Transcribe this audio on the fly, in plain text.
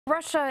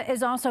Russia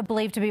is also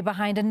believed to be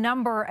behind a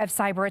number of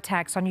cyber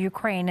attacks on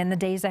Ukraine in the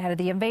days ahead of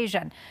the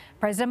invasion.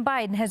 President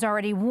Biden has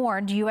already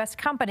warned U.S.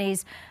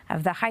 companies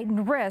of the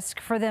heightened risk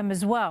for them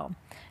as well.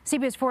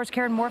 CBS 4's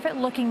Karen Morfitt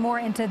looking more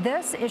into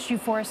this issue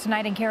for us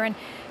tonight. And Karen,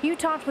 you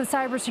talked with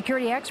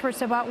cybersecurity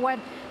experts about what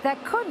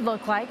that could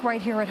look like right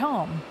here at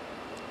home.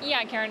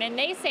 Yeah, Karen, and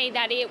they say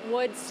that it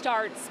would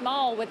start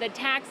small with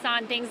attacks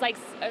on things like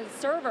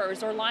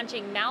servers or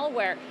launching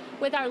malware,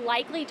 with our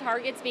likely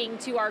targets being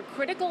to our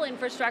critical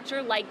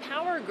infrastructure like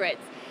power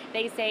grids.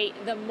 They say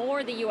the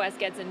more the U.S.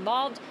 gets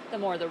involved, the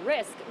more the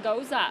risk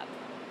goes up.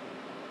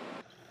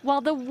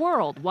 While the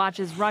world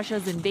watches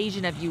Russia's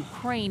invasion of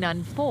Ukraine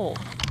unfold,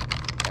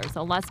 there's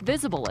a less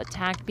visible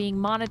attack being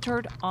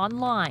monitored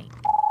online.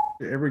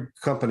 Every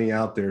company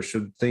out there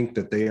should think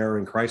that they are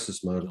in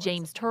crisis mode.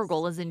 James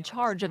Turgle is in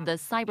charge of the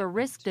Cyber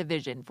Risk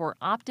Division for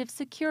Optiv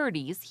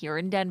Securities here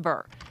in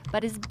Denver.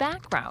 But his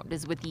background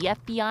is with the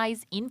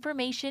FBI's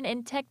Information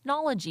and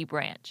Technology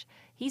Branch.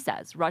 He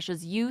says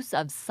Russia's use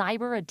of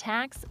cyber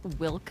attacks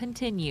will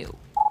continue.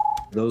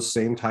 Those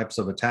same types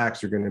of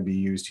attacks are going to be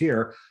used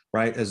here,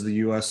 right, as the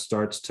U.S.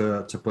 starts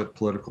to put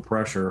political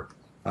pressure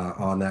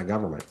on that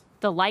government.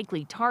 The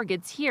likely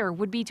targets here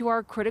would be to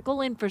our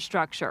critical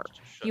infrastructure.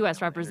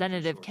 U.S.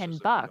 Representative Ken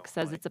Buck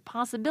says it's a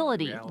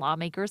possibility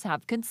lawmakers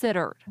have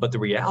considered. But the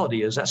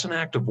reality is that's an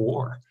act of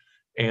war.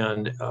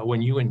 And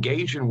when you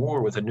engage in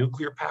war with a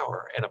nuclear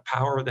power and a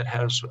power that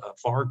has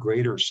far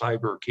greater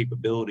cyber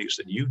capabilities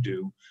than you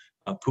do,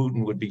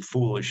 Putin would be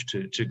foolish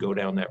to go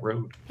down that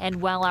road. And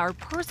while our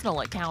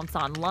personal accounts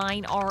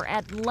online are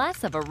at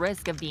less of a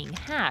risk of being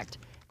hacked,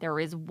 there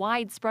is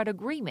widespread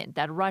agreement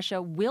that Russia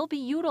will be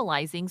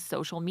utilizing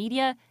social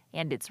media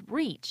and its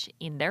reach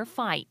in their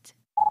fight.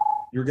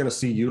 You're going to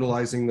see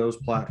utilizing those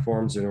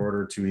platforms in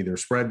order to either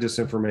spread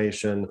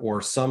disinformation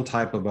or some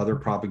type of other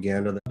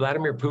propaganda.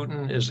 Vladimir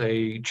Putin is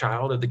a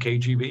child of the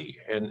KGB,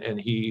 and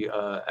he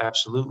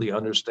absolutely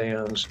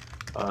understands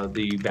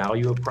the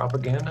value of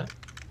propaganda.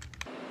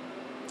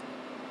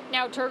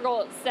 Now,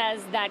 Turgle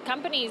says that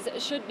companies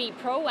should be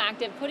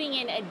proactive, putting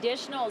in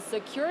additional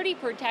security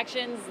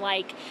protections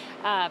like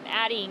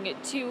adding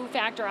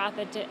two-factor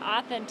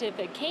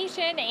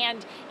authentication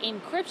and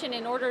encryption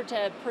in order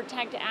to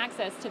protect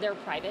access to their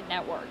private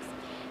networks.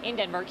 In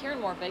Denver,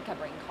 Karen Morfitt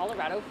covering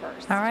Colorado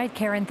First. All right,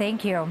 Karen,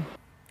 thank you.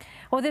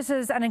 Well, this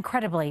is an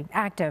incredibly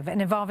active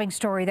and evolving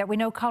story that we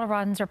know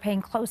Coloradans are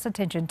paying close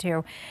attention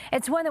to.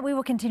 It's one that we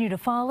will continue to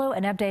follow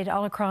and update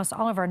all across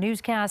all of our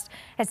newscasts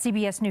at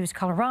CBS News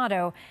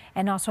Colorado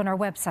and also on our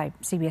website,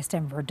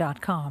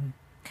 cbsdenver.com.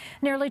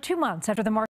 Nearly 2 months after the